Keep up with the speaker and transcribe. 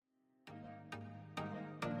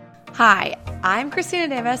Hi, I'm Christina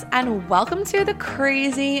Davis, and welcome to the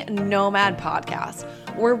Crazy Nomad Podcast,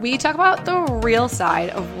 where we talk about the real side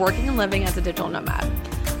of working and living as a digital nomad.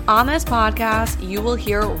 On this podcast, you will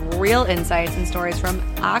hear real insights and stories from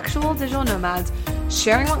actual digital nomads,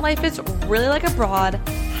 sharing what life is really like abroad,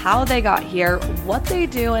 how they got here, what they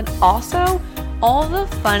do, and also all the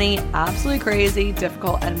funny, absolutely crazy,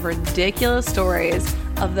 difficult, and ridiculous stories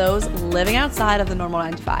of those living outside of the normal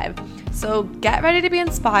 9 to 5. So get ready to be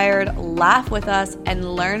inspired, laugh with us,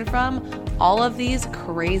 and learn from all of these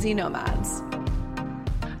crazy nomads.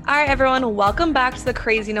 All right, everyone, welcome back to the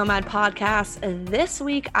Crazy Nomad Podcast. This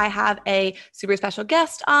week, I have a super special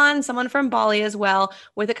guest on, someone from Bali as well,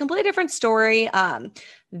 with a completely different story.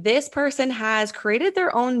 This person has created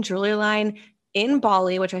their own jewelry line in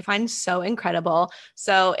Bali, which I find so incredible.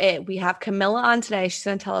 So we have Camilla on today. She's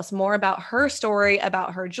going to tell us more about her story,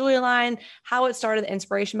 about her jewelry line, how it started, the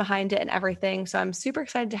inspiration behind it, and everything. So I'm super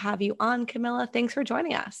excited to have you on, Camilla. Thanks for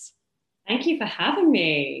joining us. Thank you for having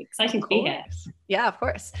me. Exciting to be here. Yeah, of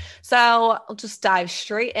course. So I'll just dive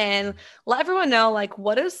straight in. Let everyone know,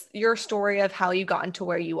 what is your story of how you got into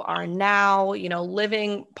where you are now,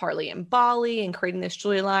 living partly in Bali and creating this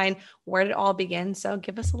jewelry line. Where did it all begin? So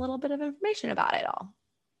give us a little bit of information about it all.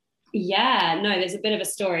 Yeah, no, there's a bit of a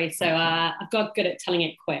story. So I've got good at telling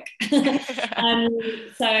it quick. As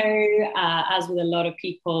with a lot of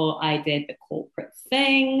people, I did the corporate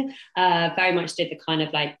thing, very much did the kind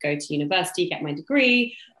of go to university, get my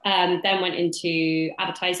degree, then went into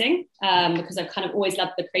advertising because I've kind of always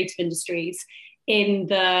loved the creative industries in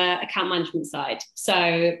the account management side. So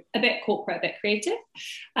a bit corporate, a bit creative.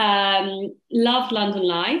 Loved London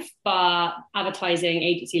life, but advertising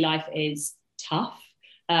agency life is tough.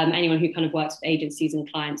 Anyone who kind of works with agencies and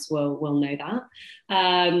clients will know that.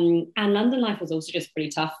 And London life was also just pretty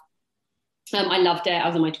tough. I loved it. I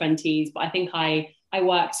was in my 20s, but I think I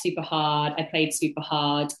worked super hard. I played super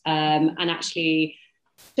hard. And actually,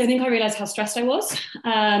 don't think I realized how stressed I was.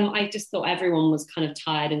 I just thought everyone was kind of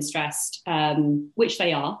tired and stressed, which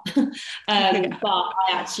they are. But I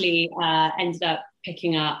actually ended up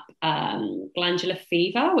picking up glandular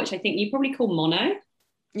fever, which I think you probably call mono.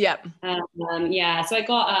 Yep. So I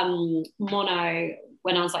got mono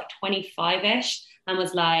when I was 25-ish and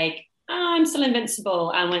was like, I'm still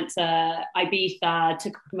invincible, and went to Ibiza,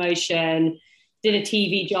 took a promotion, did a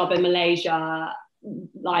TV job in Malaysia,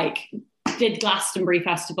 did Glastonbury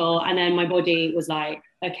Festival, and then my body was like,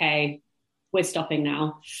 okay, we're stopping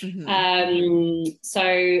now. Mm-hmm.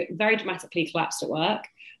 So very dramatically collapsed at work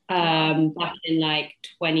back in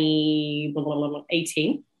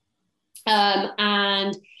 2018.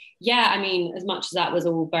 And yeah, I mean, as much as that was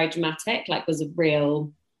all very dramatic, was a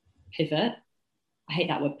real pivot. I hate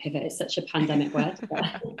that word pivot. It's such a pandemic word. Pivot.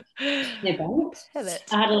 I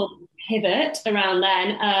had a little pivot around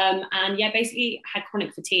then. And yeah, basically had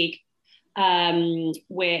chronic fatigue,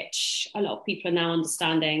 which a lot of people are now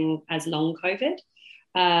understanding as long COVID.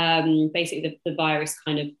 Basically the virus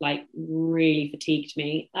kind of really fatigued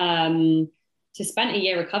me. So spent a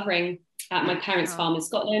year recovering at my parents' farm in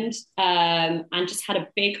Scotland, and just had a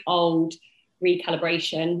big old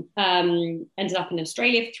recalibration. Ended up in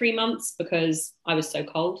Australia for 3 months because I was so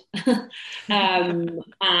cold. And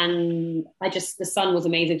the sun was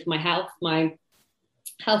amazing for my health. My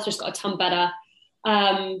health just got a ton better.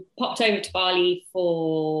 Popped over to Bali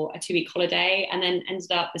for a 2-week holiday, and then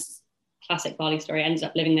ended up, this classic Bali story, ended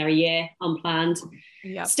up living there a year, unplanned.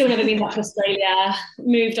 Yep. Still never been back to Australia,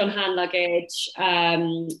 moved on hand luggage,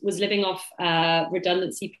 was living off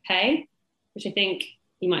redundancy pay, which I think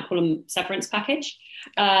you might call them severance package.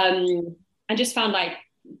 And just found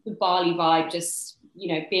the Bali vibe, just,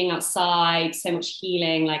 being outside, so much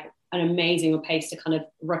healing, an amazing place to kind of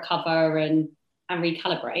recover and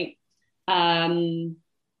recalibrate.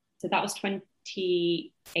 So that was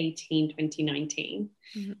 2018, 2019.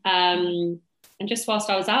 Mm-hmm. And just whilst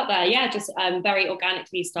I was out there, very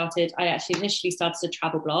organically I actually initially started a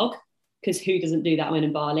travel blog, because who doesn't do that when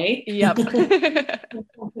in Bali? Yep.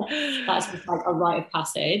 That's just a rite of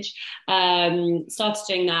passage. Started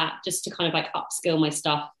doing that just to kind of upskill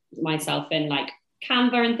myself in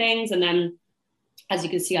Canva and things. And then, as you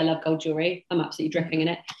can see, I love gold jewelry. I'm absolutely dripping in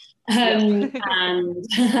it.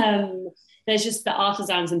 There's just the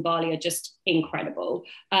artisans in Bali are just incredible.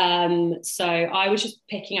 So I was just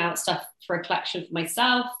picking out stuff for a collection for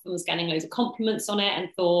myself and was getting loads of compliments on it, and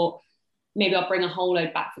thought maybe I'll bring a whole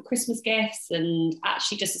load back for Christmas gifts. And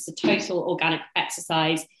actually, just as a total organic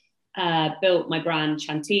exercise, built my brand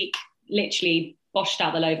Chantique, literally boshed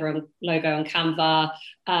out the logo on Canva,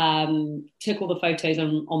 took all the photos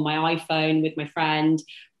on my iPhone with my friend,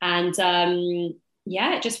 and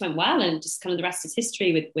yeah, it just went well, and just kind of the rest is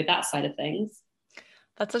history with that side of things.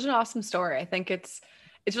 That's such an awesome story. I think it's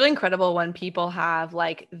really incredible when people have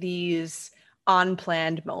like these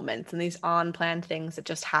unplanned moments and these unplanned things that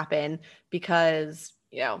just happen because,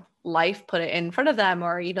 life put it in front of them,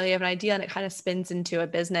 or, you have an idea and it kind of spins into a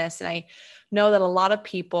business. And I know that a lot of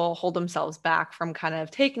people hold themselves back from kind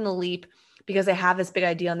of taking the leap because they have this big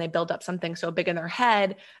idea and they build up something so big in their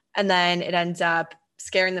head, and then it ends up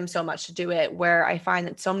scaring them so much to do it, where I find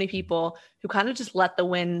that so many people who kind of just let the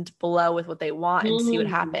wind blow with what they want and see what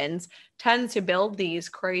happens tend to build these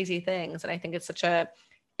crazy things. And I think it's such a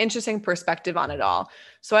interesting perspective on it all.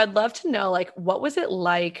 So I'd love to know, like, what was it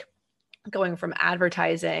like going from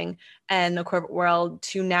advertising and the corporate world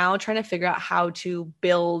to now trying to figure out how to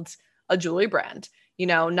build a jewelry brand,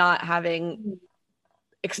 not having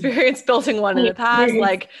experience building one in the past,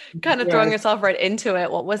 like kind of throwing yourself right into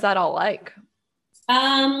it. What was that all like?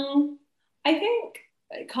 I think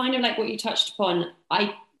kind of like what you touched upon,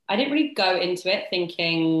 I didn't really go into it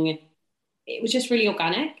thinking. It was just really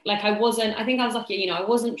organic. Like I think I was lucky,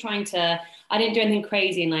 I didn't do anything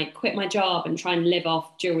crazy and like quit my job and try and live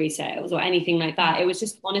off jewelry sales or anything like that. It was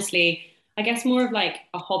just honestly, I guess, more of like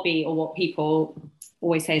a hobby, or what people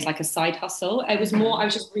always say is like a side hustle. I was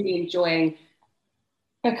just really enjoying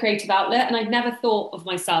a creative outlet. And I'd never thought of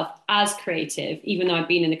myself as creative, even though I've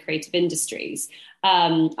been in the creative industries.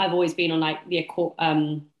 I've always been on like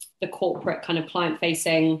the corporate kind of client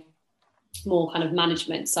facing, more kind of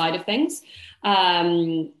management side of things.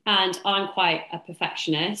 And I'm quite a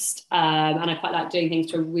perfectionist, and I quite like doing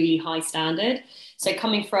things to a really high standard. So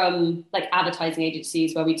coming from like advertising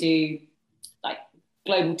agencies where we do like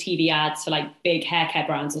global TV ads for like big hair care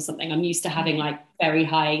brands or something, I'm used to having like very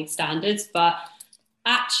high standards. But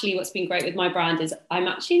actually what's been great with my brand is I'm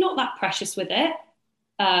actually not that precious with it,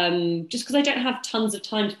 just because I don't have tons of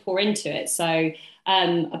time to pour into it. So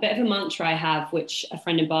a bit of a mantra I have, which a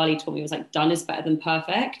friend in Bali taught me, was like, done is better than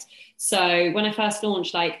perfect. So when I first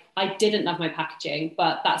launched, like, I didn't love my packaging,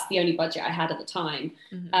 but that's the only budget I had at the time.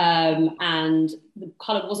 And the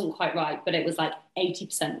color wasn't quite right, but it was like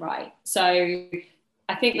 80% right. So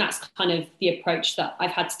I think that's kind of the approach that I've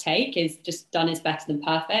had to take, is just done is better than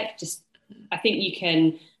perfect. Just, I think you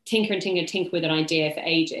can tinker and tinker and tinker with an idea for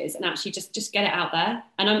ages and actually just get it out there.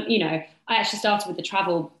 And I actually started with the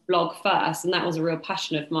travel blog first, and that was a real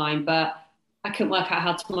passion of mine, but I couldn't work out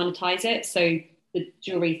how to monetize it. So the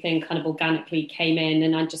jewelry thing kind of organically came in,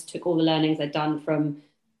 and I just took all the learnings I'd done from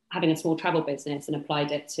having a small travel business and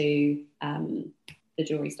applied it to the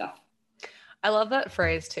jewelry stuff. I love that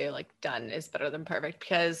phrase too, like done is better than perfect,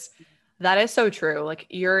 because that is so true. Like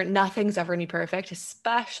nothing's ever gonna be perfect,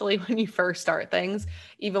 especially when you first start things.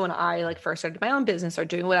 Even when I like first started my own business or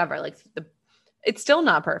doing whatever, like it's still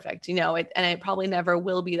not perfect, and it probably never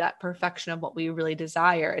will be that perfection of what we really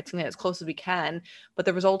desire. It's gonna get as close as we can, but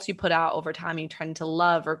the results you put out over time, you tend to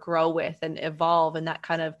love or grow with and evolve. And that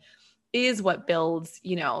kind of is what builds,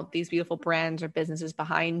 these beautiful brands or businesses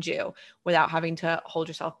behind you, without having to hold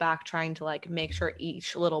yourself back, trying to like make sure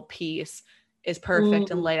each little piece is perfect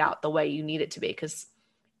and laid out the way you need it to be. Because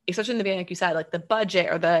especially in the beginning, like you said, like the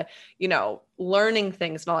budget or the, learning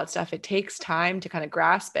things and all that stuff, it takes time to kind of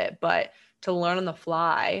grasp it, but to learn on the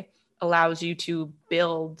fly allows you to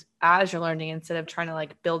build as you're learning, instead of trying to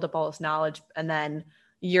like build up all this knowledge and then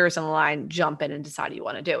years on the line jump in and decide you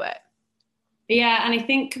want to do it. Yeah, and I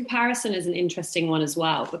think comparison is an interesting one as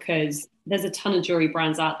well, because there's a ton of jewelry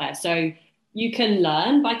brands out there. So you can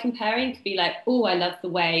learn by comparing. You could be like, oh, I love the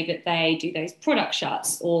way that they do those product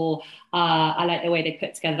shots, or I like the way they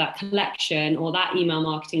put together that collection, or that email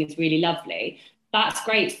marketing is really lovely. That's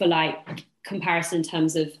great for like comparison in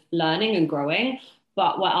terms of learning and growing.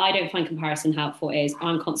 But what I don't find comparison helpful is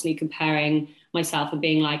I'm constantly comparing myself and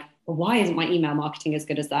being like, well, why isn't my email marketing as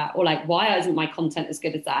good as that? Or like, why isn't my content as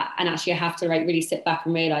good as that? And actually I have to like really sit back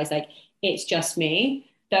and realize like, it's just me.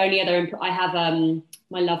 The only other I have,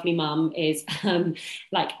 my lovely mum is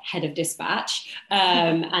like head of dispatch.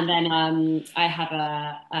 And then I have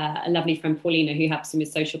a lovely friend, Paulina, who helps me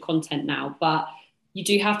with social content now. But you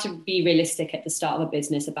do have to be realistic at the start of a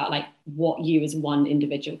business about like what you as one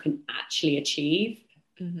individual can actually achieve.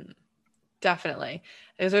 Mm-hmm. Definitely.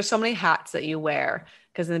 Because there's so many hats that you wear,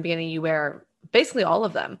 because in the beginning you wear basically all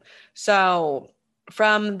of them. So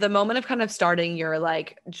from the moment of kind of starting your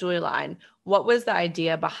like jewelry line, what was the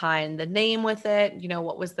idea behind the name with it?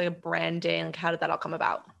 What was the branding? Like, how did that all come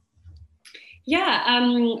about?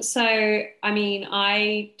 Yeah, so I mean,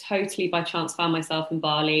 I totally by chance found myself in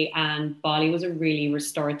Bali, and Bali was a really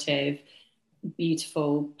restorative,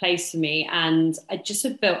 beautiful place for me. And I just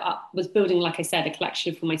had was building, like I said, a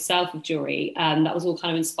collection for myself of jewelry that was all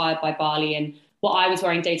kind of inspired by Bali and what I was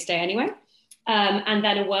wearing day to day anyway. And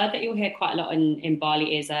then a word that you'll hear quite a lot in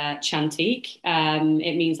Bali is cantik.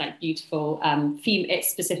 It means like beautiful, it's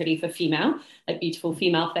specifically for female, like beautiful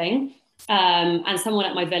female thing. And someone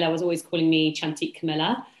at my villa was always calling me Cantik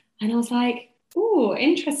Camilla. And I was like, ooh,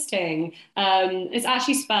 interesting. It's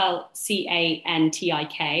actually spelled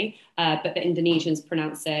Cantik, but the Indonesians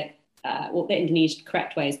pronounce it, the Indonesian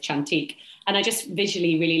correct way is Cantik. And I just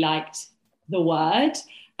visually really liked the word.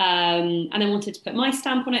 And I wanted to put my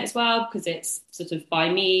stamp on it as well, because it's sort of by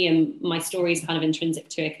me and my story is kind of intrinsic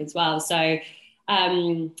to it as well. So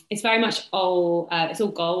it's very much it's all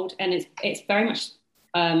gold, and it's very much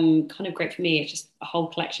kind of great for me. It's just a whole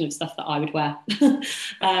collection of stuff that I would wear.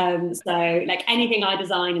 So like anything I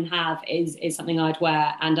design and have is something I'd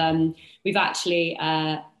wear. And we've actually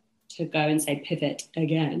to go and say pivot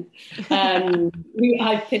again.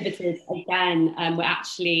 I've pivoted again. We're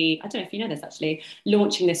actually, I don't know if you know this, actually,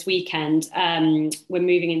 launching this weekend. We're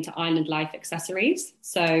moving into island life accessories.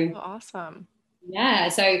 So awesome. Yeah.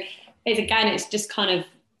 So it's just kind of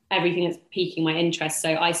everything that's piquing my interest.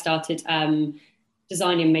 So I started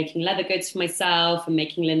designing, making leather goods for myself and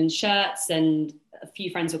making linen shirts. And a few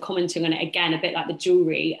friends were commenting on it again, a bit like the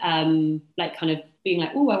jewelry, like kind of being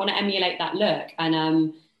like, oh, I want to emulate that look.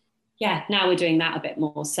 And now we're doing that a bit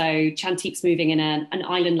more. So Chantik's moving in an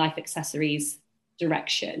island life accessories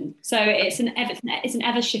direction. So it's an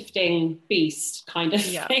ever shifting beast kind of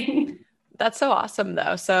thing. That's so awesome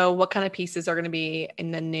though. So what kind of pieces are going to be in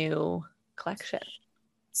the new collection?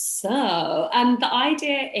 So the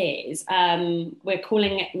idea is we're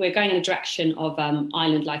going in the direction of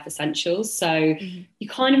island life essentials. So you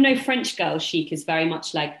kind of know French girl chic is very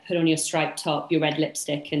much like put on your striped top, your red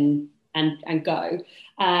lipstick and go.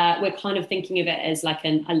 We're kind of thinking of it as like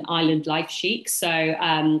an island life chic.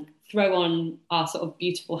 So throw on our sort of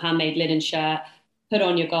beautiful handmade linen shirt, put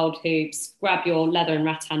on your gold hoops, grab your leather and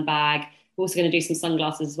rattan bag. We're also going to do some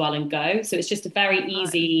sunglasses as well and go. So it's just a very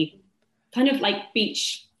easy kind of like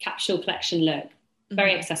beach capsule collection look.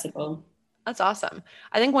 Very accessible. That's awesome.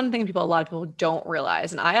 I think one thing a lot of people don't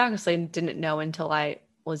realize, and I honestly didn't know until I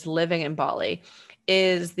was living in Bali,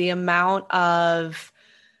 is the amount of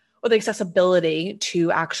the accessibility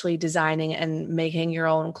to actually designing and making your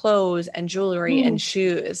own clothes and jewelry and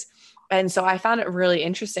shoes. And so I found it really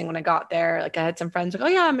interesting when I got there. Like I had some friends like, oh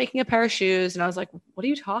yeah, I'm making a pair of shoes. And I was like, what are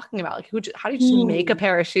you talking about? Like how do you just make a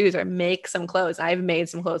pair of shoes or make some clothes? I've made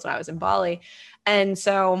some clothes when I was in Bali. And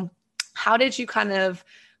so how did you kind of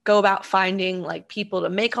go about finding like people to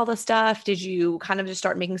make all the stuff? Did you kind of just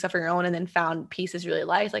start making stuff for your own and then found pieces you really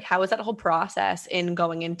liked? Like how was that whole process in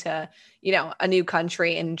going into, a new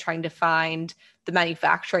country and trying to find the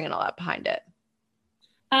manufacturing and all that behind it?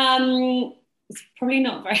 It's probably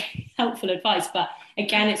not very helpful advice, but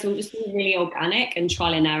again, it's all just really organic and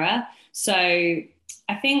trial and error. So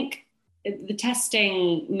I think the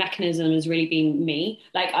testing mechanism has really been me.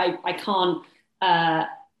 Like I can't,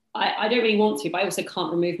 I don't really want to, but I also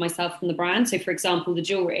can't remove myself from the brand. So for example, the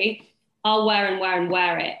jewelry, I'll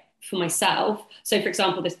wear it for myself. So for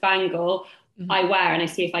example, this bangle, I wear and I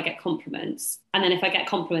see if I get compliments. And then if I get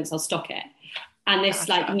compliments, I'll stock it. And this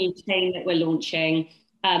like new chain that we're launching,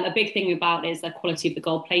 a big thing about is the quality of the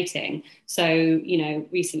gold plating. So,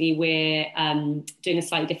 recently we're doing a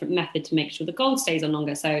slightly different method to make sure the gold stays on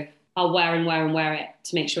longer. So I'll wear it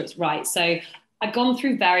to make sure it's right. So I've gone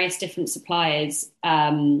through various different suppliers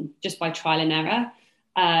just by trial and error.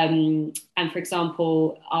 And for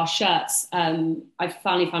example, our shirts, I've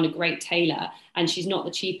finally found a great tailor, and she's not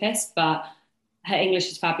the cheapest, but her English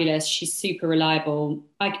is fabulous. She's super reliable.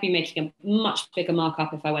 I could be making a much bigger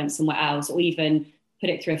markup if I went somewhere else or even put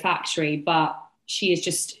it through a factory, but she's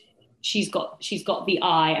got the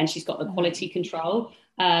eye and she's got the quality control.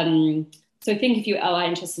 So I think if you are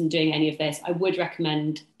interested in doing any of this, I would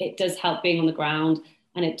recommend. It does help being on the ground,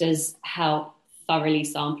 and it does help thoroughly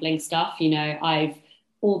sampling stuff.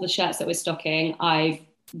 All the shirts that we're stocking, I've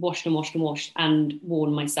washed and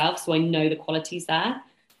worn myself, so I know the quality's there.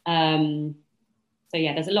 So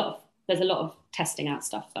yeah, there's a lot of testing out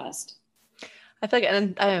stuff first. I feel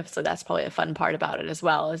like, and so that's probably a fun part about it as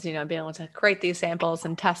well, is, being able to create these samples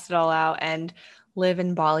and test it all out and live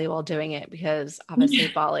in Bali while doing it, because obviously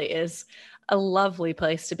Bali is a lovely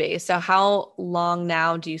place to be. So how long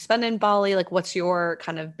now do you spend in Bali? Like what's your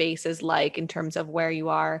kind of bases like in terms of where you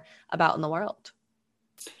are about in the world?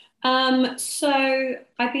 So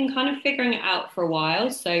I've been kind of figuring it out for a while.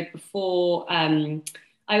 So before, I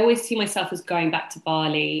always see myself as going back to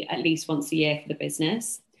Bali at least once a year for the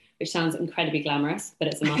business, which sounds incredibly glamorous, but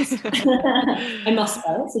it's a must. I must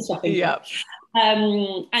go. It's a shopping trip.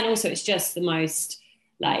 And also it's just the most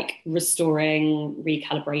like restoring,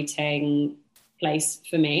 recalibrating. place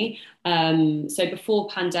for me. So before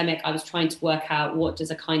pandemic, I was trying to work out what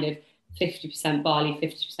does a kind of 50% Bali,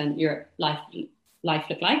 50% Europe life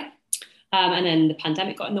look like. And then the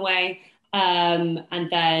pandemic got in the way. And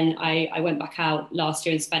then I went back out last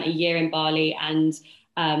year and spent a year in Bali. And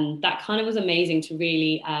that kind of was amazing to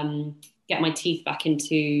really get my teeth back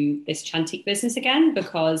into this Chantique business again,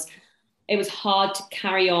 because it was hard to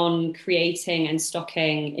carry on creating and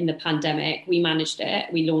stocking in the pandemic. We managed it.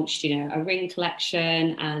 We launched, a ring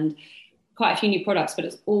collection and quite a few new products, but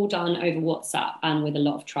it's all done over WhatsApp and with a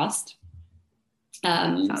lot of trust.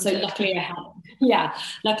 So luckily I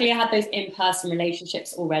had those in-person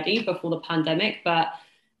relationships already before the pandemic, but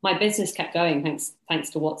my business kept going thanks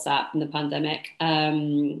to WhatsApp in the pandemic.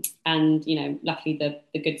 And, luckily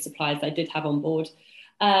the good suppliers I did have on board.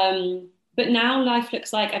 But now life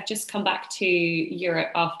looks like I've just come back to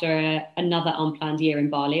Europe after another unplanned year in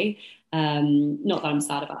Bali. Not that I'm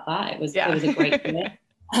sad about that. It was a great year.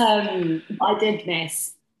 I did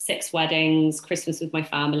miss 6 weddings, Christmas with my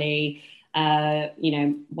family.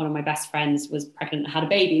 One of my best friends was pregnant and had a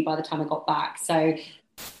baby by the time I got back. So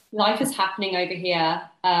life is happening over here.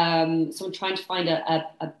 So I'm trying to find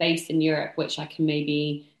a base in Europe, which I can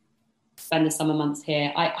maybe spend the summer months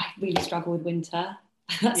here. I really struggle with winter.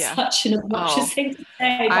 That's such an obnoxious thing to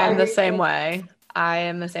say. I'm the same way. I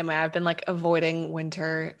am the same way. I've been avoiding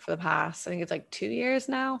winter for the past, I think it's 2 years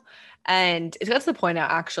now. And it got to the point now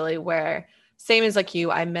actually where same as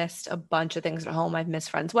you, I missed a bunch of things at home. I've missed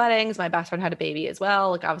friends' weddings. My best friend had a baby as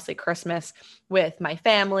well. Obviously Christmas with my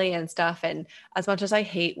family and stuff. And as much as I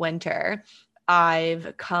hate winter,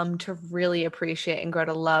 I've come to really appreciate and grow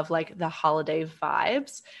to love the holiday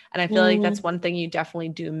vibes. And I feel like that's one thing you definitely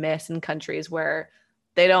do miss in countries where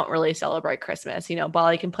they don't really celebrate Christmas.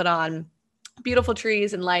 Bali can put on beautiful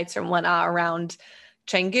trees and lights and whatnot around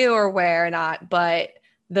Canggu or where not, but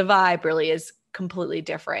the vibe really is completely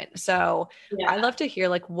different. So I'd love to hear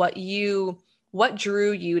what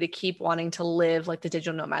drew you to keep wanting to live the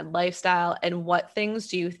digital nomad lifestyle, and what things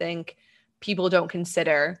do you think people don't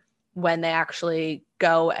consider when they actually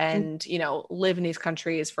go and, live in these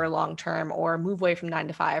countries for long term or move away from 9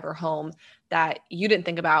 to 5 or home that you didn't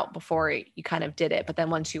think about before you kind of did it. But then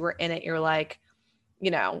once you were in it, you're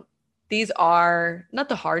these are not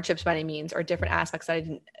the hardships by any means, or different aspects that I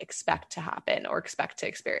didn't expect to happen or expect to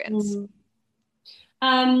experience.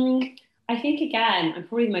 I think, again, I'm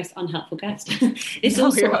probably the most unhelpful guest. This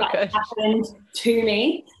also happened to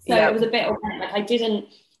me. So it was a bit I didn't,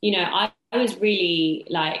 I was really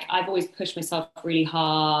I've always pushed myself really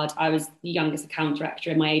hard. I was the youngest account director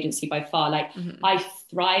in my agency by far. I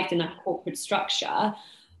thrived in that corporate structure,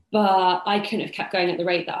 but I couldn't have kept going at the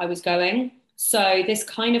rate that I was going. So this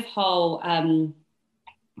kind of whole,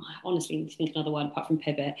 honestly, need to think another word apart from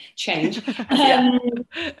pivot, change, to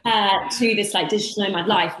this digital nomad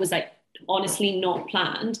life was honestly not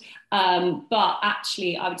planned. But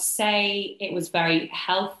actually I would say it was very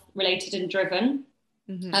health related and driven.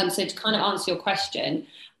 So to kind of answer your question,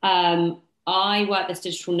 I work this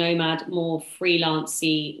digital nomad, more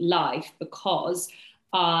freelancey life because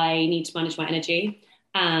I need to manage my energy,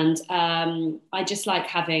 and I just like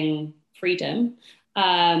having freedom.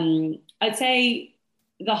 I'd say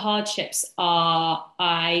the hardships are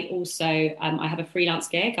I have a freelance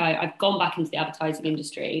gig. I've gone back into the advertising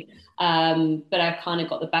industry, but I've kind of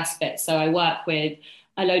got the best bit. So I work with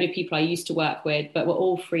a load of people I used to work with, but we're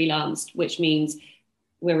all freelanced, which means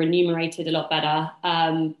we're remunerated a lot better.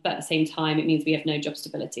 But at the same time, it means we have no job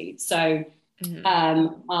stability. So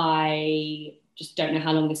I just don't know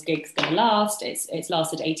how long this gig's going to last. It's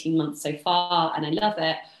lasted 18 months so far, and I love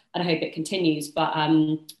it, and I hope it continues. But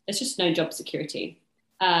there's just no job security.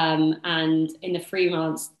 And in the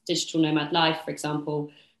freelance digital nomad life, for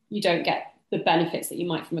example, you don't get the benefits that you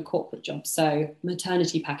might from a corporate job. So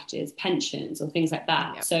maternity packages, pensions, or things like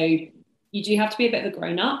that. Yep. So you do have to be a bit of a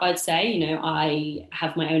grown up, I'd say. I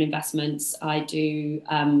have my own investments. I do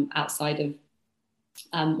outside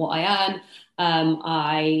of what I earn.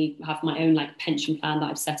 I have my own pension plan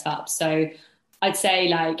that I've set up. So I'd say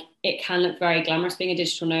it can look very glamorous being a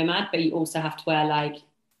digital nomad, but you also have to wear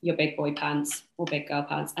your big boy pants or big girl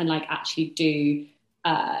pants and actually do,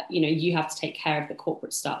 you have to take care of the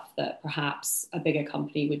corporate stuff that perhaps a bigger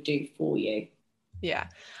company would do for you. Yeah,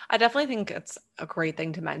 I definitely think it's a great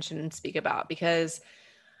thing to mention and speak about, because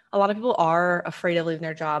a lot of people are afraid of leaving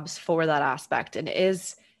their jobs for that aspect. And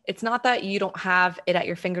it's not that you don't have it at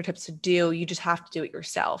your fingertips to do, you just have to do it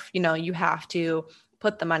yourself. You have to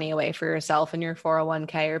put the money away for yourself in your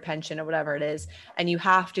 401k or pension or whatever it is. And you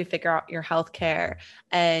have to figure out your healthcare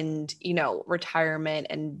and, retirement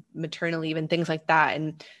and maternity leave and things like that,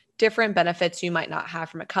 and different benefits you might not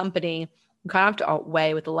have from a company you kind of have to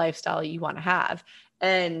weigh with the lifestyle you want to have.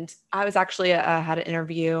 And I was actually had an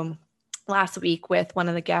interview last week with one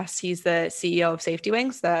of the guests. He's the CEO of Safety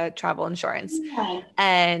Wings, the travel insurance. Yeah.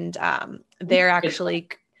 And they're actually,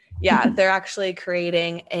 they're actually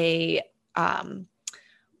creating a, what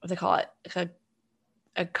do they call it?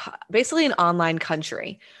 Basically an online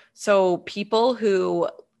country. So people who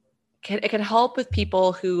it can help with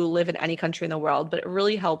people who live in any country in the world, but it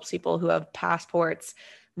really helps people who have passports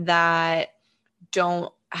that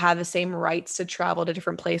don't have the same rights to travel to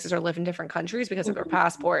different places or live in different countries because of their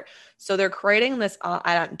passport. So they're creating this.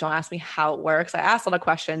 Don't ask me how it works. I asked a lot of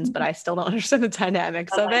questions, but I still don't understand the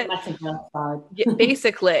dynamics of it. Yeah,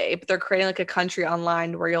 basically, but they're creating like a country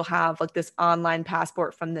online where you'll have like this online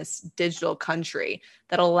passport from this digital country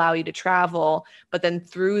that'll allow you to travel. But then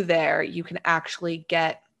through there, you can actually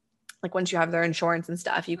get, like once you have their insurance and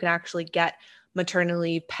stuff, you can actually get maternity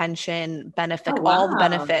leave, pension benefit, all the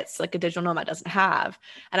benefits like a digital nomad doesn't have.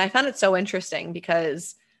 And I found it so interesting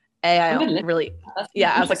because I don't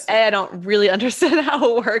really understand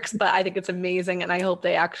how it works, but I think it's amazing. And I hope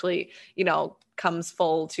they actually, comes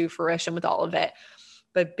full to fruition with all of it.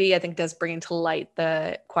 But B, I think does bring into light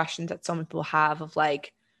the questions that some people have of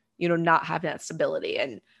like, not having that stability.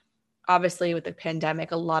 And obviously with the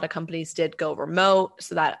pandemic, a lot of companies did go remote.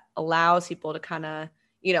 So that allows people to kind of,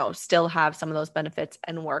 still have some of those benefits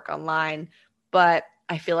and work online. But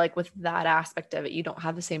I feel like with that aspect of it, you don't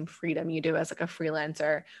have the same freedom you do as like a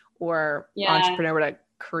freelancer or entrepreneur to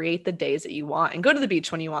create the days that you want and go to the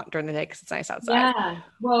beach when you want during the day because it's nice outside. Yeah.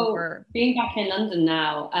 Well, being back in London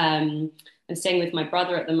now, I'm staying with my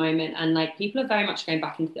brother at the moment, and like people are very much going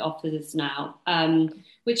back into the offices now,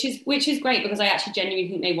 which is great because I actually genuinely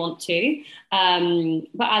think they want to.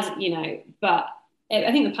 But I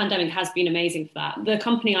think the pandemic has been amazing for that. The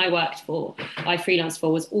company I freelanced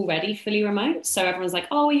for was already fully remote. So everyone's like,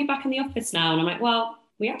 oh, are you back in the office now? And I'm like, well,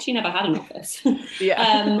 we actually never had an office.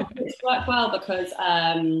 It's worked well because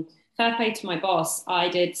fair play to my boss. I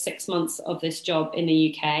did 6 months of this job in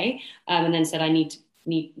the UK and then said I need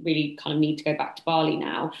to go back to Bali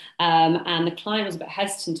now. And the client was a bit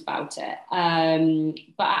hesitant about it.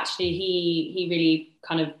 But actually he really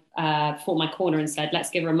kind of fought my corner and said, let's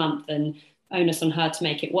give her a month and onus on her to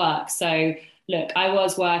make it work. So look, I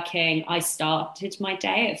was working, I started my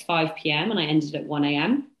day at 5 p.m. and I ended at 1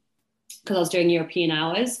 a.m. because I was doing European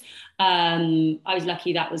hours. I was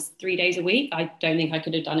lucky that was 3 days a week. I don't think I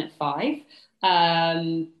could have done it 5.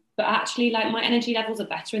 But actually, like, my energy levels are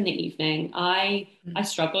better in the evening. I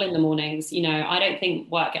struggle in the mornings. I don't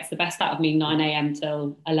think work gets the best out of me 9 a.m.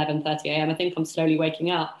 till 11:30 a.m. I think I'm slowly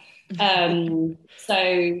waking up.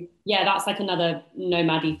 So yeah, that's like another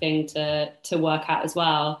nomady thing to work at as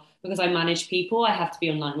well. Because I manage people, I have to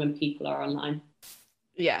be online when people are online.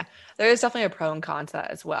 Yeah, there is definitely a pro and con to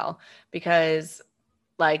that as well. Because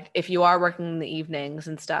like if you are working in the evenings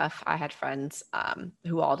and stuff, I had friends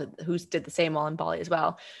who did the same while in Bali as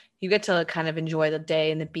well. You get to kind of enjoy the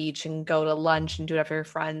day in the beach and go to lunch and do it for your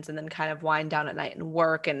friends and then kind of wind down at night and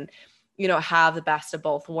work and have the best of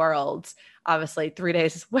both worlds. Obviously 3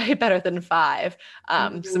 days is way better than 5. So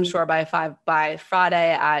I'm sure by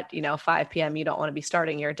Friday at 5 p.m. you don't want to be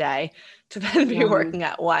starting your day to then be working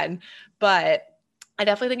at 1. But I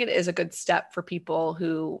definitely think it is a good step for people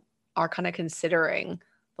who are kind of considering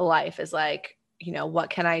the life is like,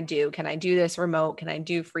 what can I do? Can I do this remote? Can I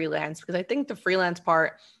do freelance? Because I think the freelance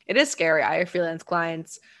part, it is scary. I have freelance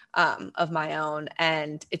clients of my own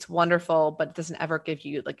and it's wonderful, but it doesn't ever give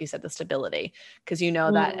you, like you said, the stability because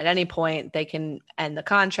that at any point they can end the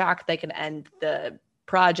contract, they can end the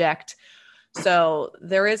project. So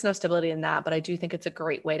there is no stability in that, but I do think it's a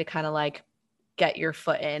great way to kind of like get your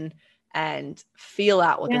foot in and feel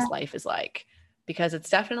out what this life is like, because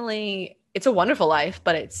it's a wonderful life,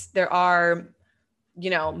 but there are,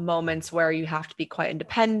 moments where you have to be quite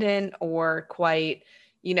independent or quite,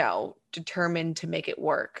 determined to make it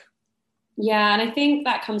work. Yeah. And I think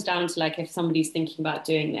that comes down to like, if somebody's thinking about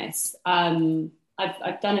doing this,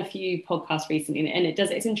 I've done a few podcasts recently and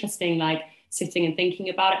it's interesting, like sitting and thinking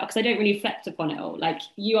about it because I don't really reflect upon it all. Like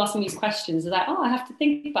you ask me these questions, it's like, oh, I have to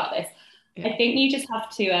think about this. Yeah. I think you just have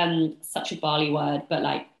to, such a Bali word, but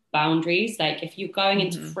like boundaries. Like if you're going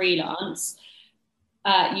into freelance,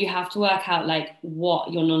 you have to work out like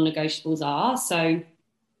what your non-negotiables are. So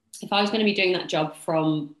if I was going to be doing that job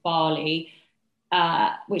from Bali,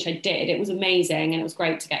 which I did, it was amazing and it was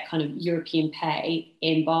great to get kind of European pay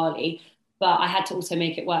in Bali, but I had to also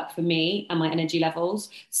make it work for me and my energy levels.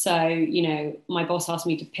 So, my boss asked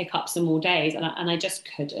me to pick up some more days and I just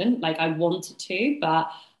couldn't. Like I wanted to,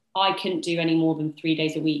 but I couldn't do any more than 3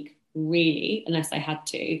 days a week really, unless I had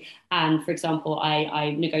to. And for example,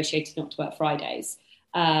 I negotiated not to work Fridays.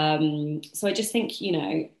 So I just think,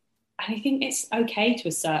 I think it's okay to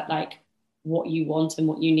assert like what you want and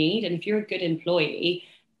what you need. And if you're a good employee,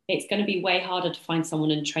 it's going to be way harder to find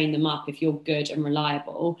someone and train them up if you're good and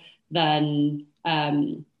reliable than,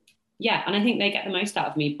 yeah. And I think they get the most out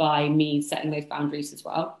of me by me setting those boundaries as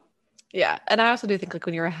well. Yeah. And I also do think like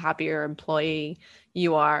when you're a happier employee,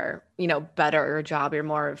 you are, better at your job, you're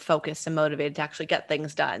more focused and motivated to actually get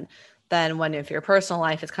things done than when if your personal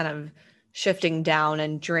life is kind of shifting down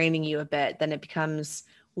and draining you a bit, then it becomes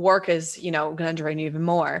work is, going to drain you even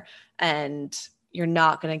more. And you're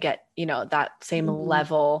not going to get, that same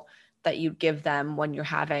level that you give them when you're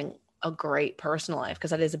having a great personal life, because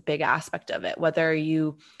that is a big aspect of it. Whether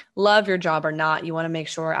you love your job or not, you want to make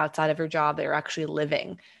sure outside of your job that you're actually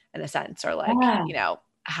living in a sense, or like,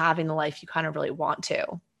 having the life you kind of really want to.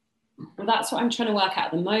 Well, that's what I'm trying to work out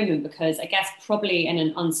at the moment, because I guess probably in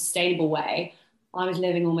an unsustainable way, I was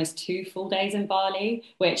living almost 2 full days in Bali,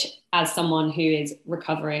 which as someone who is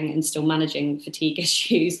recovering and still managing fatigue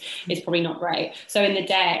issues is probably not great. So in the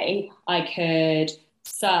day, I could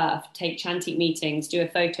surf, take Chantique meetings, do a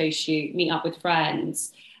photo shoot, meet up with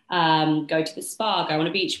friends, go to the spa, go on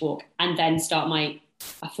a beach walk, and then start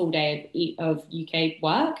a full day of UK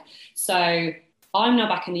work. So I'm now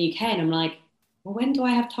back in the UK and I'm like, well, when do I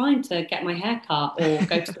have time to get my hair cut or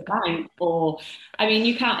go to the bank? Or, I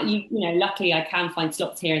mean, luckily I can find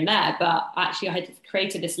slots here and there, but actually I had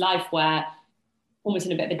created this life where almost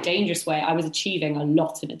in a bit of a dangerous way, I was achieving a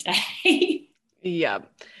lot in a day. Yeah.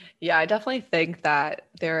 Yeah. I definitely think that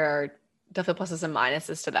there are definitely pluses and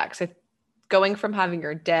minuses to that. Because going from having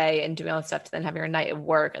your day and doing all that stuff to then having your night of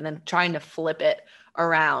work and then trying to flip it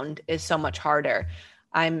around is so much harder.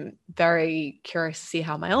 I'm very curious to see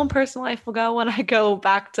how my own personal life will go when I go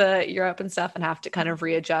back to Europe and stuff and have to kind of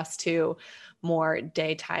readjust to more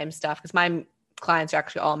daytime stuff, because my clients are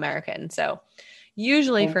actually all American. So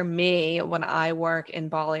usually for me, when I work in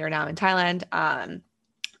Bali or now in Thailand,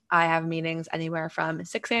 I have meetings anywhere from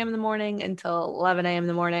 6 a.m. in the morning until 11 a.m. in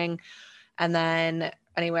the morning, and then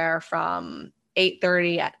anywhere from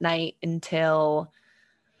 8:30 at night until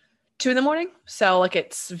 2 in the morning. So like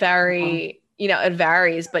it's very it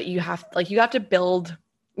varies, but you have to build,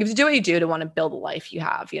 you have to do what you do to want to build the life you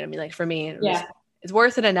have. You know what I mean? Like for me, it's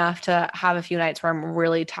worth it enough to have a few nights where I'm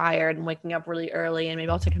really tired and waking up really early, and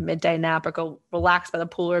maybe I'll take a midday nap or go relax by the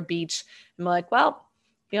pool or beach and be like, well,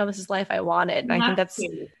 this is life I wanted. And I think that's,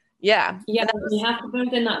 yeah. You have to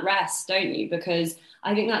build in that rest, don't you? Because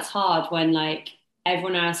I think that's hard when like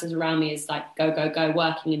everyone else is around me is like, go, go, go,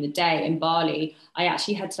 working in the day. In Bali, I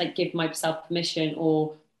actually had to like give myself permission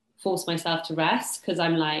or force myself to rest, because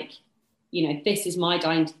I'm like, this is my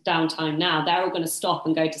downtime now. They're all going to stop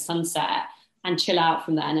and go to sunset and chill out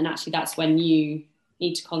from then. And actually that's when you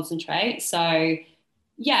need to concentrate. So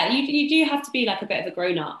yeah, you do have to be like a bit of a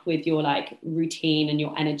grown up with your like routine and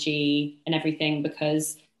your energy and everything,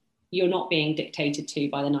 because you're not being dictated to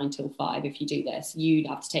by the 9 till 5. If you do this, you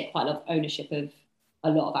have to take quite a lot of ownership of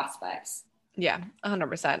a lot of aspects. Yeah,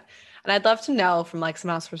 100%. And I'd love to know from like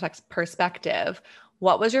someone else's perspective,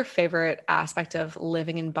 what was your favorite aspect of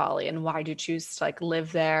living in Bali, and why did you choose to like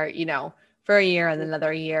live there, for a year and then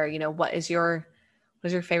another year? What is your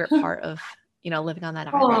favorite part of, living on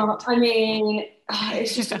that island? I mean,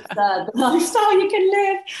 it's just absurd the lifestyle you can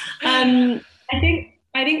live.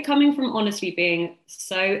 I think coming from honestly being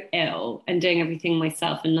so ill and doing everything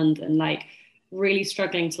myself in London, like really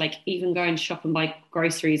struggling to like even go and shop and buy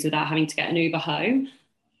groceries without having to get an Uber home,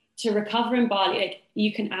 to recover in Bali, like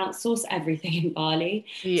you can outsource everything in Bali.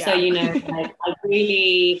 Yeah. So, like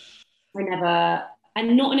I never,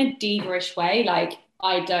 and not in a diva-ish way, like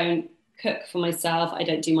I don't cook for myself. I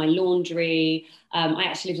don't do my laundry. I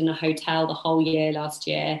actually lived in a hotel the whole year last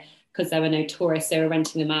year because there were no tourists. They were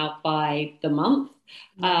renting them out by the month.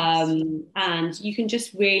 Nice. And you can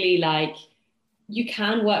just really like, you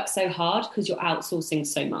can work so hard because you're outsourcing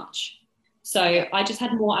so much. So I just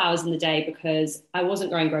had more hours in the day because I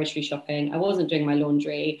wasn't going grocery shopping. I wasn't doing my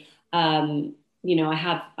laundry. I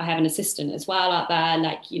have an assistant as well out there.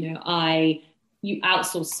 Like, you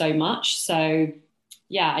outsource so much. So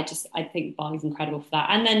yeah, I think Bali's incredible for that.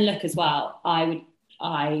 And then look as well, I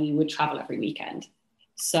would travel every weekend.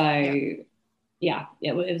 So yeah,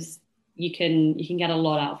 it was, you can get a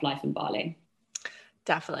lot out of life in Bali.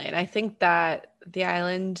 Definitely. And I think that the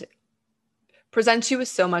island presents you with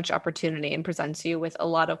so much opportunity and presents you with a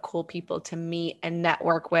lot of cool people to meet and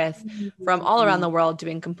network with from all around the world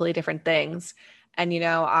doing completely different things. And,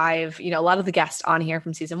 a lot of the guests on here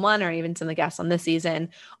from season 1 or even some of the guests on this season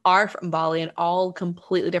are from Bali and all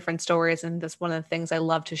completely different stories. And that's one of the things I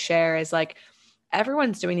love to share is like,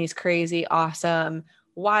 everyone's doing these crazy, awesome,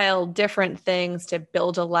 wild, different things to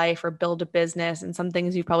build a life or build a business, and some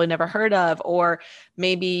things you've probably never heard of, or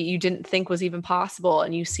maybe you didn't think was even possible.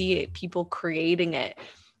 And you see people creating it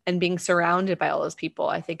and being surrounded by all those people,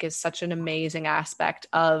 I think is such an amazing aspect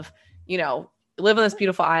of, you live on this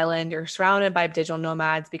beautiful island, you're surrounded by digital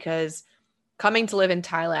nomads, because coming to live in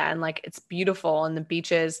Thailand, like it's beautiful and the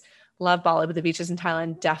beaches, love Bali, but the beaches in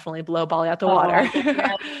Thailand definitely blow Bali out the water.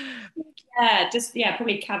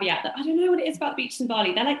 Probably a caveat that I don't know what it is about the beaches in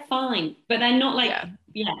Bali. They're like fine, but they're not like,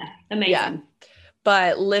 amazing. Yeah.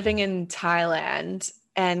 But living in Thailand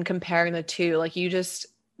and comparing the two, like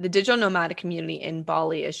the digital nomadic community in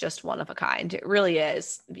Bali is just one of a kind. It really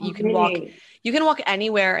is. You can walk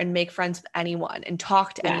anywhere and make friends with anyone and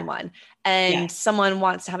talk to anyone. And someone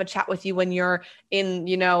wants to have a chat with you when you're in,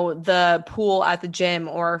 the pool at the gym,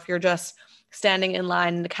 or if you're just standing in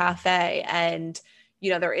line in the cafe. And,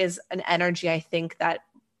 there is an energy, I think, that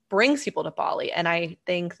brings people to Bali. And I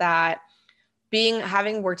think that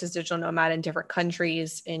having worked as digital nomad in different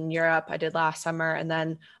countries in Europe, I did last summer, and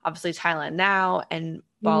then obviously Thailand now, and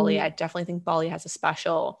Bali, I definitely think Bali has a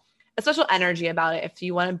special energy about it. If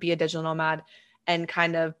you want to be a digital nomad and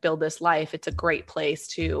kind of build this life, it's a great place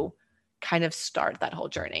to kind of start that whole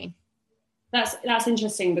journey. That's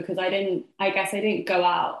interesting, because I didn't go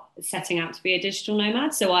out setting out to be a digital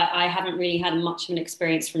nomad. So I haven't really had much of an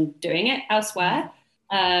experience from doing it elsewhere.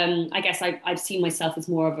 I guess I've seen myself as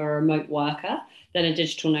more of a remote worker than a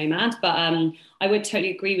digital nomad. But I would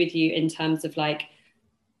totally agree with you in terms of like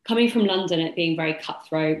coming from London, it being very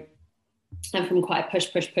cutthroat, and from quite a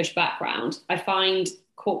push background. I find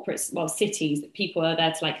cities, that people are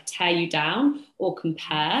there to like tear you down or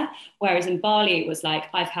compare. Whereas in Bali, it was like,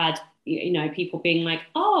 I've had, people being like,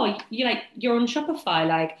 oh, you're on Shopify,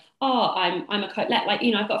 like, oh, I'm a code, like,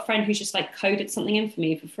 I've got a friend who's just like coded something in for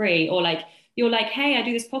me for free, or like, you're like, hey, I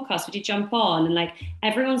do this podcast, would you jump on? And like,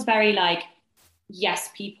 everyone's very like, yes,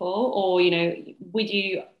 people, or,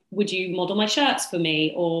 would you model my shirts for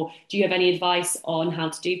me? Or do you have any advice on how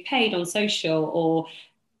to do paid on social? Or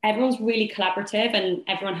everyone's really collaborative and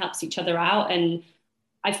everyone helps each other out. And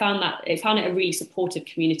I found it a really supportive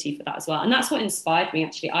community for that as well. And that's what inspired me,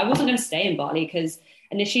 actually. I wasn't going to stay in Bali because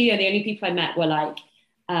initially the only people I met were like,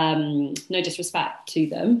 no disrespect to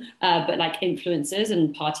them, but like influencers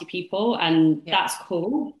and party people. And that's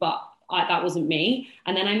cool, but that wasn't me.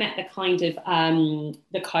 And then I met the kind of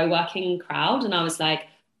the co-working crowd, and I was like,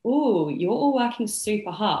 oh, you're all working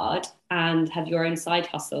super hard and have your own side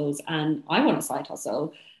hustles, and I want a side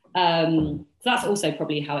hustle. So that's also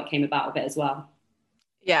probably how it came about a bit as well.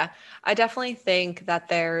 Yeah, I definitely think that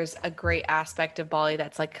there's a great aspect of Bali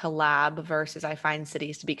that's like collab versus I find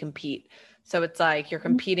cities to be compete. So it's like you're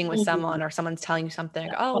competing with someone, or someone's telling you something.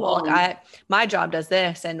 Like, oh, well, look, my job does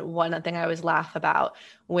this. And one thing I always laugh about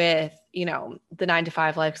with, the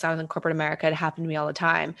 9-to-5 life, because I was in corporate America, it happened to me all the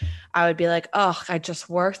time. I would be like, oh, I just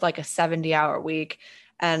worked like a 70-hour week.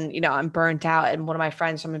 And, I'm burnt out. And one of my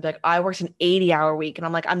friends, I'm gonna be like, I worked an 80-hour week. And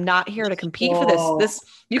I'm like, I'm not here to compete for this.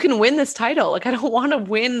 You can win this title. Like, I don't want to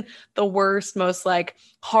win the worst, most like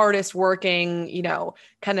hardest working,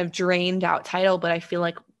 kind of drained out title. But I feel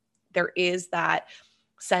like there is that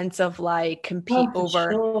sense of like compete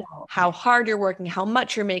over how hard you're working, how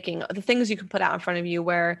much you're making, the things you can put out in front of you,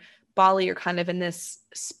 where Bali, you're kind of in this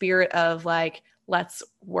spirit of like, let's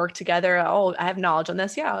work together. Oh, I have knowledge on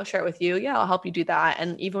this. Yeah, I'll share it with you. Yeah, I'll help you do that.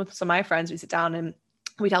 And even with some of my friends, we sit down and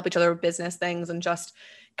we'd help each other with business things and just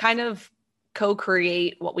kind of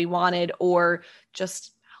co-create what we wanted, or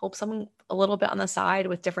just help someone a little bit on the side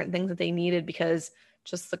with different things that they needed, because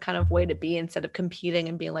just the kind of way to be, instead of competing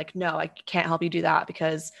and being like, no, I can't help you do that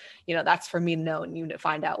because, that's for me to know and you to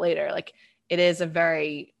find out later. Like, it is a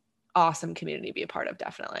very awesome community to be a part of,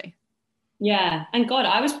 definitely. Yeah. And God,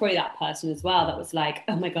 I was probably that person as well that was like,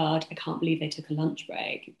 oh my God, I can't believe they took a lunch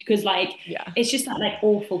break. Because like, it's just that like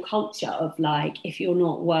awful culture of like, if you're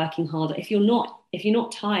not working hard, if you're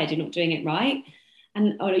not tired, you're not doing it right.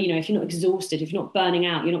 And, or, if you're not exhausted, if you're not burning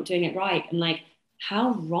out, you're not doing it right. And like,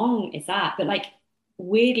 how wrong is that? But like,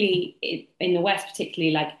 weirdly, in the West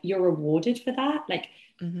particularly, like you're rewarded for that. Like,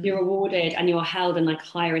 you're rewarded and you're held in like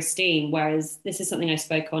higher esteem. Whereas this is something I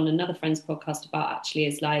spoke on another friend's podcast about, actually,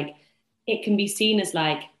 is like, it can be seen as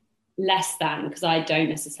like less than, because I don't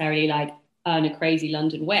necessarily like earn a crazy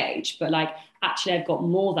London wage, but like actually I've got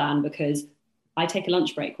more than, because I take a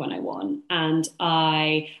lunch break when I want, and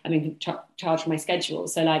I am in charge of my schedule.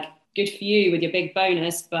 So like, good for you with your big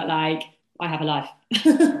bonus, but like, I have a life.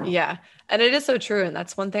 Yeah. And it is so true. And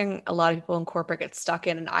that's one thing a lot of people in corporate get stuck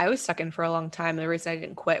in. And I was stuck in for a long time. The reason I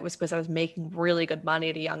didn't quit was because I was making really good money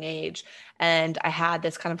at a young age. And I had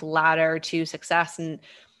this kind of ladder to success. And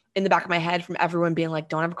in the back of my head from everyone being like,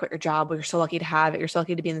 don't ever quit your job. Well, you're so lucky to have it. You're so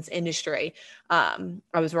lucky to be in this industry. I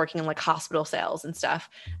was working in like hospital sales and stuff.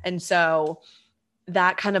 And so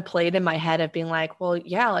that kind of played in my head of being like, well,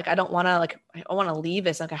 yeah, like I don't want to leave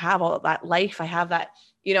this. Like I have all of that life. I have that,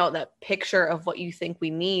 that picture of what you think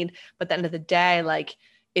we need. But at the end of the day, like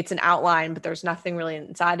it's an outline, but there's nothing really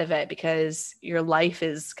inside of it because your life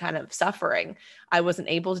is kind of suffering. I wasn't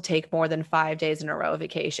able to take more than 5 days in a row of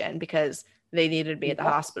vacation because they needed me at the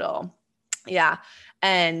hospital. Yeah.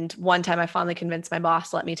 And one time I finally convinced my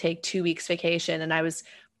boss to let me take 2 weeks vacation. And I was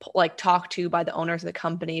like talked to by the owners of the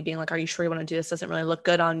company being like, are you sure you want to do this? Doesn't really look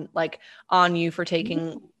good on you for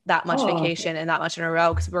taking that much vacation and that much in a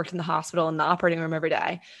row. Cause we worked in the hospital in the operating room every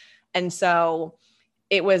day. And so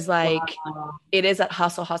it was like, it is that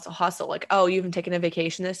hustle, hustle, hustle. Like, oh, you haven't taken a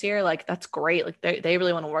vacation this year. Like, that's great. Like they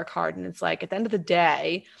really want to work hard. And it's like, at the end of the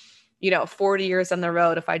day, 40 years on the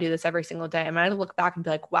road, if I do this every single day, I'm going to look back and be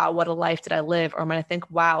like, wow, what a life did I live? Or I'm going to think,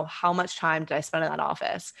 wow, how much time did I spend in that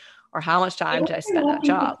office? Or how much time did I spend in that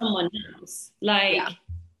job? Someone else. Like, yeah.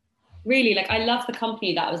 Really, like I love the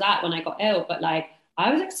company that I was at when I got ill, but like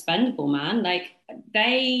I was expendable, man. Like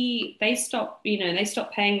they stopped, they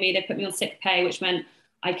stopped paying me. They put me on sick pay, which meant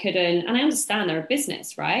I couldn't, and I understand they're a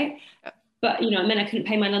business, right? Yeah. But, it meant I couldn't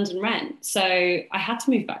pay my London rent. So I had to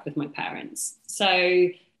move back with my parents. So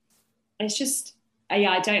it's just,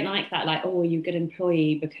 yeah, I don't like that. Like, oh, you're a good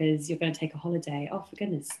employee because you're going to take a holiday. Oh, for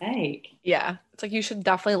goodness sake. Yeah. It's like, you should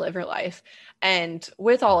definitely live your life. And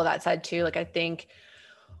with all of that said too, like, I think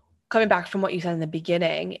coming back from what you said in the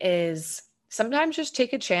beginning is sometimes just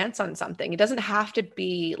take a chance on something. It doesn't have to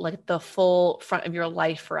be like the full front of your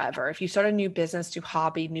life forever. If you start a new business, new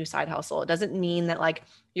hobby, new side hustle, it doesn't mean that like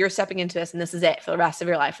you're stepping into this and this is it for the rest of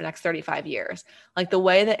your life, for the next 35 years. Like the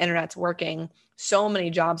way the internet's working, so many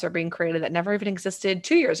jobs are being created that never even existed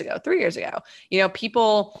 2 years ago, 3 years ago.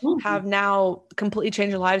 People have now completely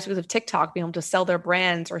changed their lives because of TikTok, being able to sell their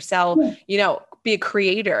brands or sell, be a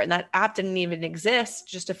creator. And that app didn't even exist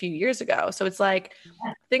just a few years ago. So it's like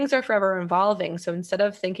things are forever evolving. So instead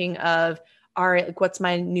of thinking of, all right, like what's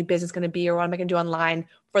my new business going to be or what am I going to do online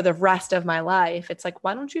for the rest of my life? It's like,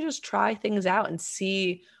 why don't you just try things out and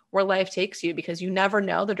see where life takes you? Because you never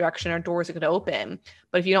know the direction or doors are going to open.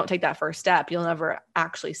 But if you don't take that first step, you'll never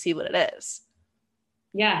actually see what it is.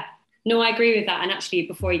 Yeah, no, I agree with that. And actually,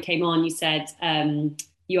 before you came on, you said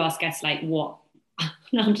you asked guests like what.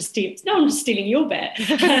 No, I'm just stealing your bit.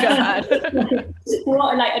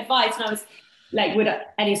 What like advice? And I was like, would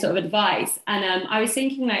any sort of advice? And I was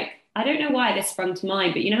thinking like, I don't know why this sprung to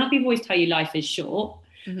mind, but how people always tell you life is short.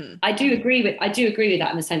 Mm-hmm. I do agree with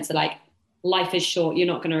that in the sense that like life is short. You're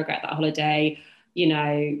not going to regret that holiday.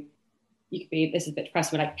 You could be, this is a bit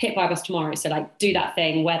depressing, but like hit by a bus tomorrow. So like do that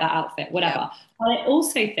thing, wear that outfit, whatever. Yeah. But I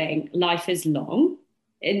also think life is long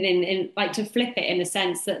in like to flip it in the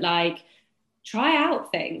sense that like, try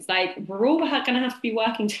out things. Like we're all going to have to be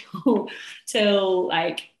working till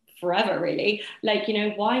like forever, really. Like,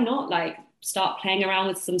 why not like start playing around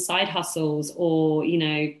with some side hustles or,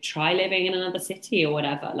 try living in another city or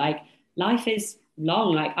whatever. Like life is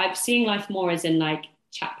long. Like I'm seeing life more as in like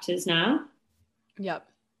chapters now. Yep.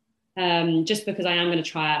 Just because I am going to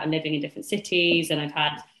try out and living in different cities, and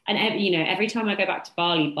every time I go back to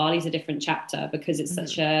Bali's a different chapter because it's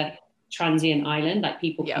such a transient island. Like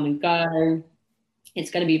people come and go. It's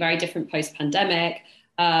going to be very different post-pandemic.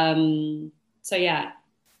 So yeah,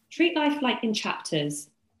 treat life like in chapters.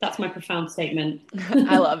 That's my profound statement.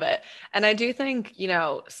 I love it. And I do think,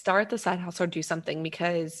 start the side hustle or do something,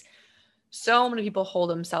 because so many people hold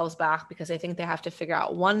themselves back because they think they have to figure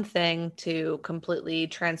out one thing to completely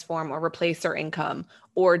transform or replace their income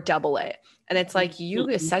or double it. And it's like, you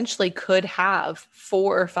essentially could have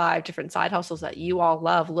 4 or 5 different side hustles that you all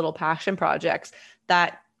love, little passion projects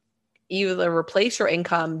that either replace your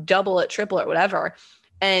income, double it, triple it, whatever,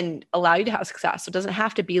 and allow you to have success. So it doesn't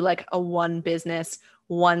have to be like a one business,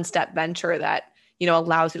 one step venture that,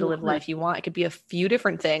 allows you to live the life you want. It could be a few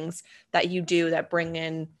different things that you do that bring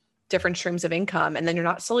in different streams of income. And then you're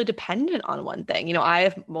not solely dependent on one thing. I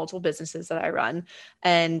have multiple businesses that I run,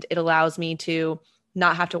 and it allows me to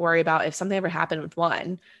not have to worry about if something ever happened with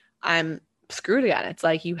one, I'm screwed again. It's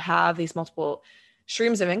like you have these multiple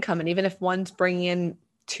streams of income. And even if one's bringing in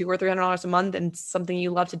 $200 or $300 a month and something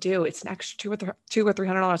you love to do, it's an extra $200 or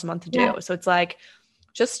 $300 a month to do. So it's like,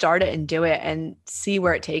 just start it and do it and see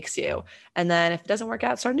where it takes you. And then if it doesn't work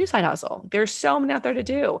out, start a new side hustle. There's so many out there to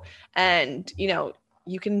do. And,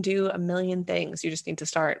 you can do a million things. You just need to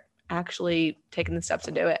start actually taking the steps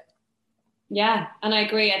to do it. Yeah. And I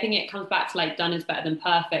agree. I think it comes back to like done is better than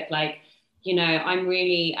perfect. Like, I'm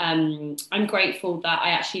really, I'm grateful that I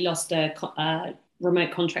actually lost a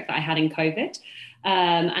remote contract that I had in COVID.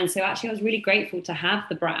 And so actually I was really grateful to have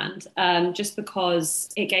the brand, just because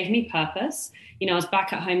it gave me purpose. I was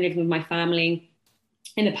back at home living with my family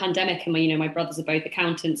in the pandemic, and my brothers are both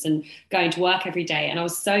accountants and going to work every day. And I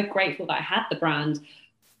was so grateful that I had the brand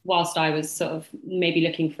whilst I was sort of maybe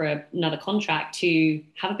looking for another contract, to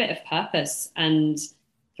have a bit of purpose and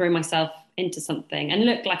throw myself into something. And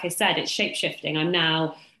look, like I said, it's shape-shifting. I'm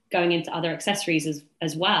now going into other accessories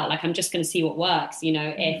as well. Like, I'm just going to see what works.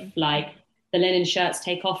 If like the linen shirts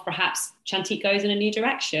take off, perhaps Chantique goes in a new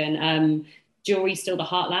direction. Jewelry's still the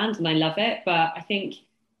heartland and I love it. But I think,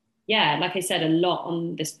 yeah, like I said, a lot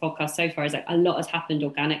on this podcast so far is like a lot has happened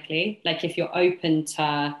organically. Like, if you're open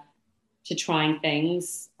to trying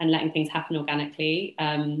things and letting things happen organically,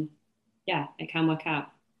 it can work out.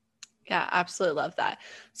 Yeah, absolutely love that.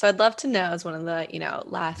 So I'd love to know, as one of the,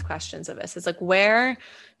 last questions of this, is like, where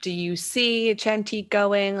do you see Chantique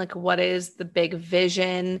going? Like, what is the big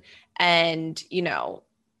vision? And,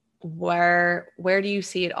 where do you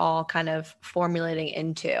see it all kind of formulating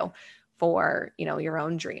into for, your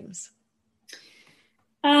own dreams?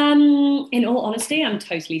 In all honesty, I'm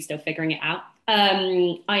totally still figuring it out.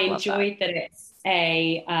 I enjoy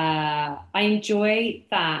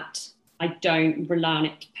that I don't rely on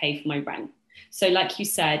it to pay for my rent. So like you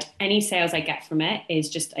said, any sales I get from it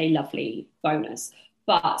is just a lovely bonus.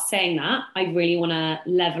 But saying that, I really want to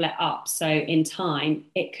level it up. So in time,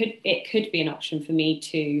 it could be an option for me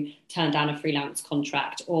to turn down a freelance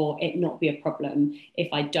contract, or it not be a problem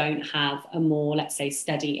if I don't have a more, let's say,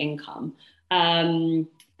 steady income. And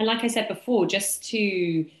like I said before, just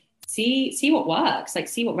to see what works, like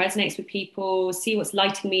see what resonates with people, see what's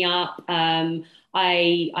lighting me up.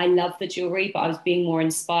 I love the jewelry, but I was being more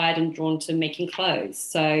inspired and drawn to making clothes.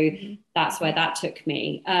 So that's where that took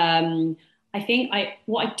me. I think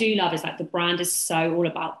what I do love is like the brand is so all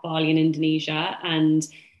about Bali and Indonesia. And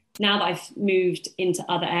now that I've moved into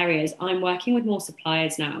other areas, I'm working with more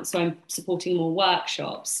suppliers now. So I'm supporting more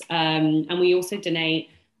workshops. And we also donate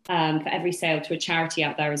for every sale to a charity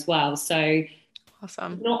out there as well. So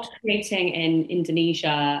awesome. Not creating in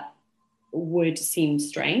Indonesia would seem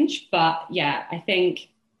strange, but yeah, I think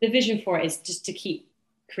the vision for it is just to keep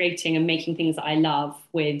creating and making things that I love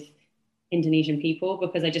with Indonesian people,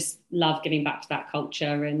 because I just love giving back to that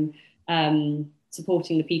culture and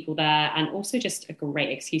supporting the people there, and also just a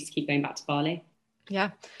great excuse to keep going back to Bali.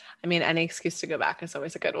 Yeah. I mean, any excuse to go back is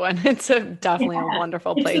always a good one. It's definitely a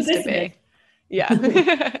wonderful place to be.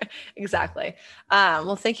 Yeah, exactly.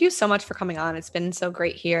 Well, thank you so much for coming on. It's been so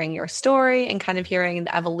great hearing your story and kind of hearing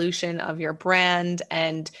the evolution of your brand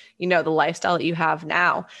and, the lifestyle that you have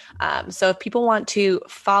now. So if people want to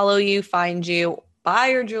follow you, find you, buy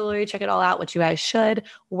your jewelry, check it all out, which you guys should,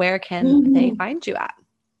 where can they find you at?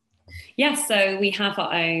 Yeah, so we have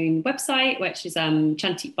our own website, which is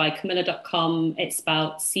chantikbycamilla.com. It's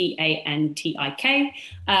spelled Cantik,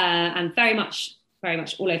 and very much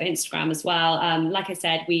all over Instagram as well. Like I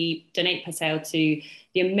said, we donate per sale to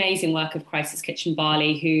the amazing work of Crisis Kitchen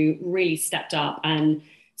Bali, who really stepped up and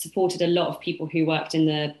supported a lot of people who worked in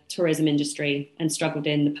the tourism industry and struggled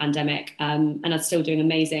in the pandemic, and are still doing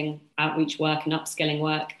amazing outreach work and upskilling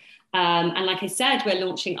work. And like I said, we're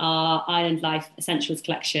launching our Island Life Essentials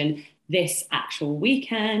collection this actual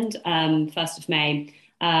weekend, 1st of May.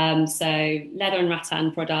 So leather and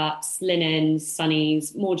rattan products, linens,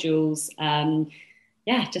 sunnies, more jewels,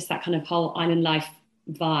 just that kind of whole island life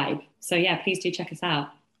vibe. So yeah, please do check us out.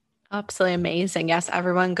 Absolutely amazing. Yes,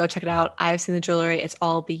 everyone go check it out. I've seen the jewelry. It's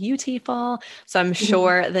all beautiful. So I'm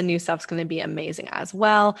sure the new stuff's going to be amazing as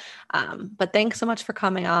well. But thanks so much for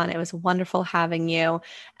coming on. It was wonderful having you.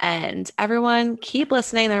 And everyone, keep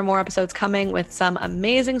listening. There are more episodes coming with some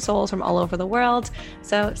amazing souls from all over the world.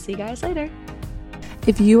 So see you guys later.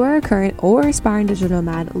 If you are a current or aspiring digital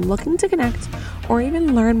nomad looking to connect or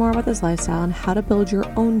even learn more about this lifestyle and how to build your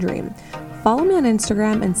own dream, follow me on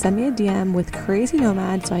Instagram and send me a DM with Crazy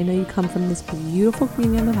Nomad so I know you come from this beautiful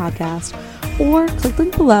community on the podcast, or click the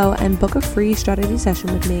link below and book a free strategy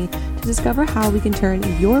session with me to discover how we can turn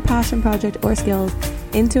your passion project or skills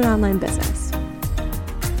into an online business.